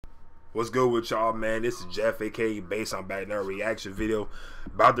What's good with y'all, man? This is Jeff, aka Based on Back Now reaction video.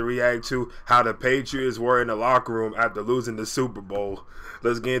 About to react to how the Patriots were in the locker room after losing the Super Bowl.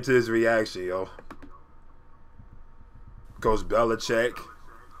 Let's get into this reaction, yo. Coach Belichick,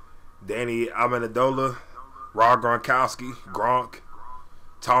 Danny Amendola, Rob Gronkowski, Gronk,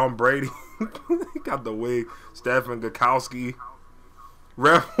 Tom Brady. Got the wig. Stephen Gakowski.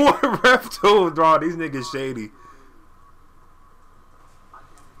 Ref 1, Ref 2. Draw. These niggas shady.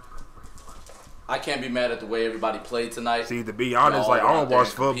 I can't be mad at the way everybody played tonight. See, to be honest, like, I don't watch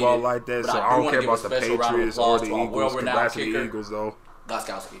football like that, so I don't care about the Patriots or the Eagles. Congrats to the Eagles, though.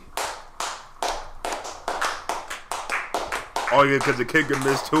 Gostkowski. Oh, yeah, because the kicker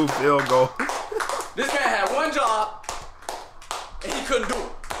missed 2 field goals. This man had one job, and he couldn't do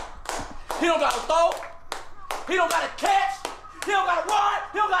it. He don't got to throw. He don't got to catch. He don't got to run.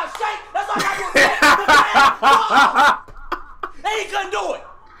 He don't got to shake. That's all I got to do. And he couldn't do it.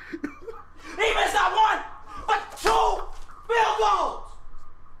 He missed not 1, but 2 field goals.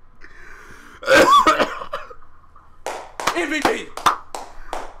 MVP.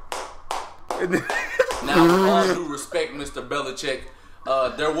 Now, with all due respect, Mr. Belichick,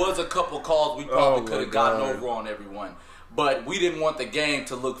 there was a couple calls we probably could have gotten over on everyone, but we didn't want the game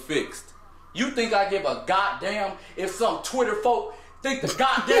to look fixed. You think I give a goddamn if some Twitter folk think the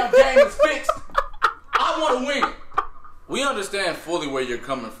goddamn game is fixed? I want to win it. We understand fully where you're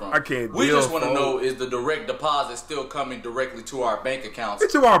coming from. I can't. We just want to know, is the direct deposit still coming directly to our bank accounts?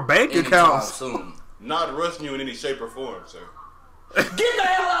 To our bank accounts soon. Not rushing you in any shape or form, sir. Get the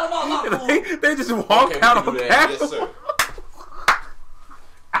hell out of my locker room. They just walk out on that. Yes, sir.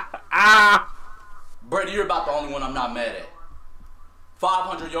 Brady, you're about the only one I'm not mad at.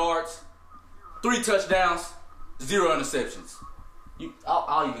 500 yards, 3 touchdowns, 0 interceptions.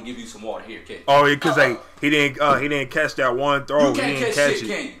 I'll even give you some water here, kid. Oh, yeah, because he didn't catch that one throw. You can't catch shit,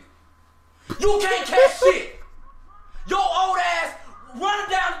 can you? You can't catch shit. Your old ass running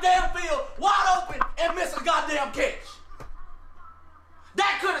down the damn field wide open and miss a goddamn catch.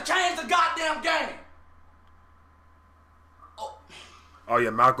 That could have changed the goddamn game. Oh yeah,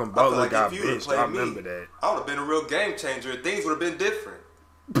 Malcolm Butler like got bitched. I remember that. I would have been a real game changer. Things would have been different.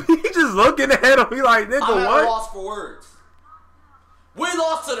 He just looking at him. He like, nigga, I'm at what? a loss for words. We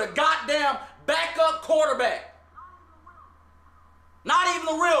lost to the goddamn backup quarterback. Not even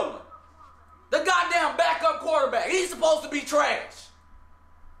the real one. The goddamn backup quarterback. He's supposed to be trash.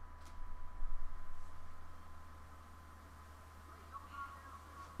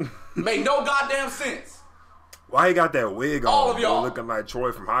 Made no goddamn sense. Why he got that wig on? All of y'all looking like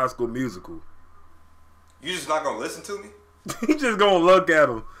Troy from High School Musical. You just not gonna listen to me? He just gonna look at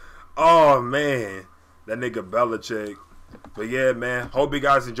him. Oh man, that nigga Belichick. But yeah, man, hope you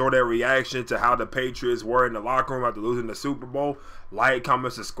guys enjoyed that reaction to how the Patriots were in the locker room after losing the Super Bowl. Like,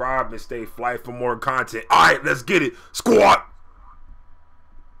 comment, subscribe, and stay flight for more content. All right, let's get it. Squad.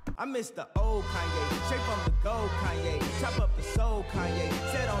 I miss the old Kanye, straight from the gold Kanye. Chop up the soul Kanye,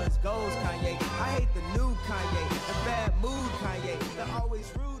 set on his goals Kanye. I hate the